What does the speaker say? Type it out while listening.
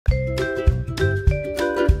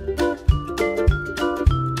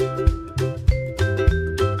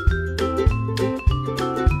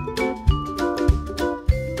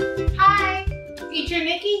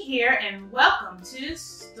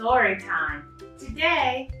story time.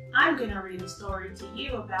 Today, I'm going to read a story to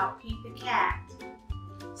you about Pete the cat.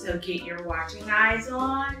 So get your watching eyes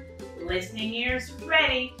on, listening ears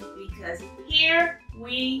ready, because here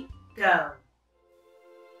we go.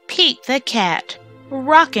 Pete the cat,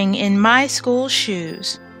 rocking in my school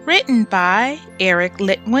shoes. Written by Eric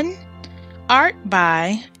Litwin. Art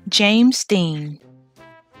by James Dean.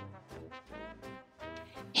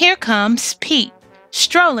 Here comes Pete,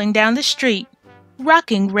 strolling down the street,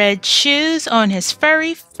 rocking red shoes on his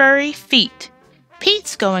furry feet.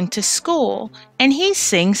 Pete's going to school, and he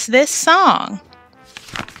sings this song.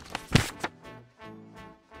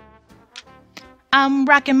 I'm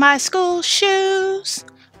rocking my school shoes.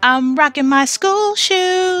 I'm rocking my school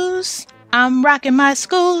shoes. I'm rocking my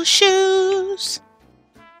school shoes.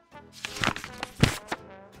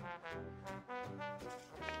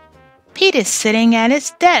 Pete is sitting at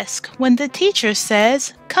his desk when the teacher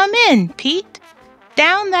says, "Come in, Pete."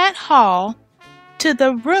 Down that hall to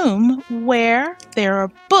the room where there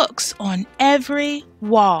are books on every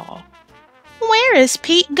wall. Where is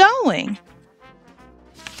Pete going?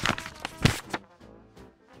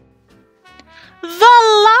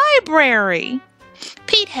 The library!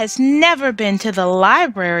 Pete has never been to the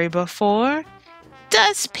library before.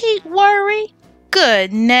 Does Pete worry?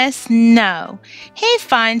 Goodness, no. He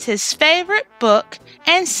finds his favorite book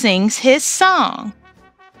and sings his song.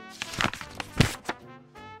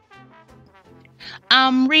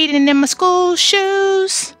 I'm reading in my school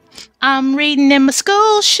shoes. I'm reading in my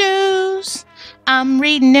school shoes. I'm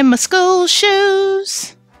reading in my school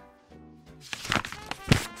shoes.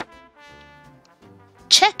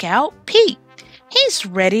 Check out Pete. He's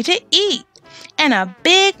ready to eat in a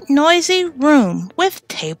big noisy room with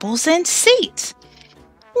tables and seats.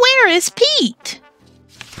 Where is Pete?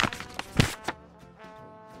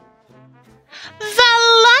 The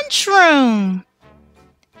lunchroom!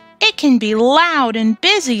 It can be loud and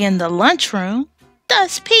busy in the lunchroom.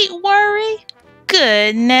 Does Pete worry?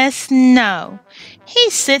 Goodness, no. He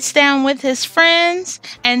sits down with his friends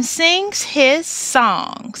and sings his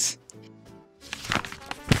songs.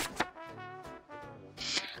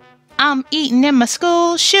 I'm eating in my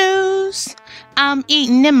school shoes. I'm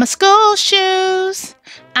eating in my school shoes.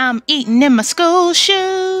 I'm eating in my school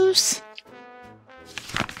shoes.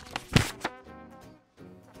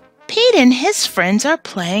 Pete and his friends are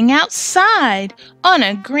playing outside on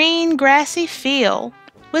a green grassy field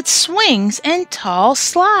with swings and tall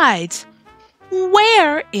slides.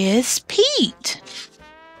 Where is Pete?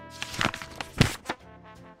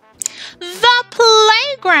 The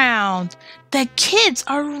playground! The kids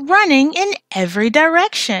are running in every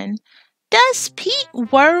direction. Does Pete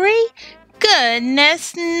worry?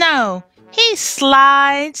 Goodness, no. He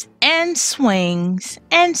slides and swings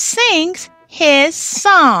and sings his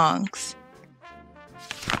songs.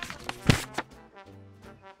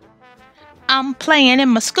 I'm playing in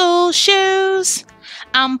my school shoes.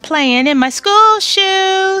 I'm playing in my school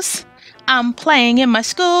shoes. I'm playing in my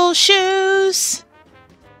school shoes.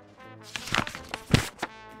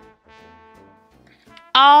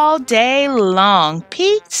 All day long,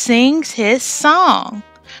 Pete sings his song.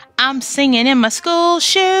 I'm singing in my school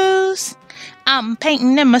shoes. I'm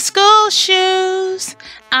painting in my school shoes.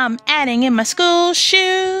 I'm adding in my school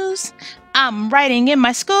shoes. I'm writing in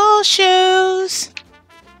my school shoes.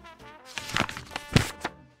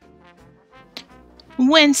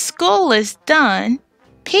 When school is done,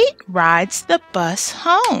 Pete rides the bus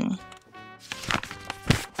home.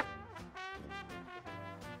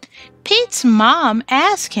 Pete's mom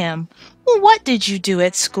asked him, "What did you do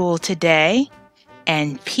at school today?"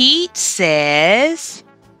 And Pete says,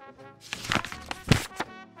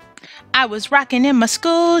 "I was rocking in my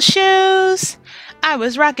school shoes. I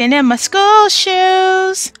was rocking in my school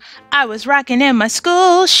shoes. I was rocking in my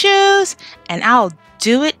school shoes, and I'll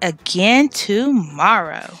do it again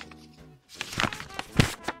tomorrow."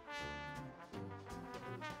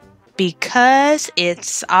 Because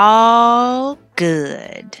it's all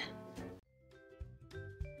good.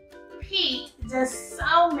 Pete does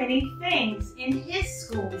so many things in his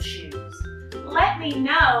school shoes. Let me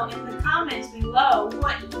know in the comments below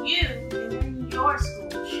what you do in your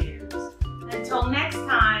school shoes. Until next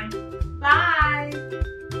time,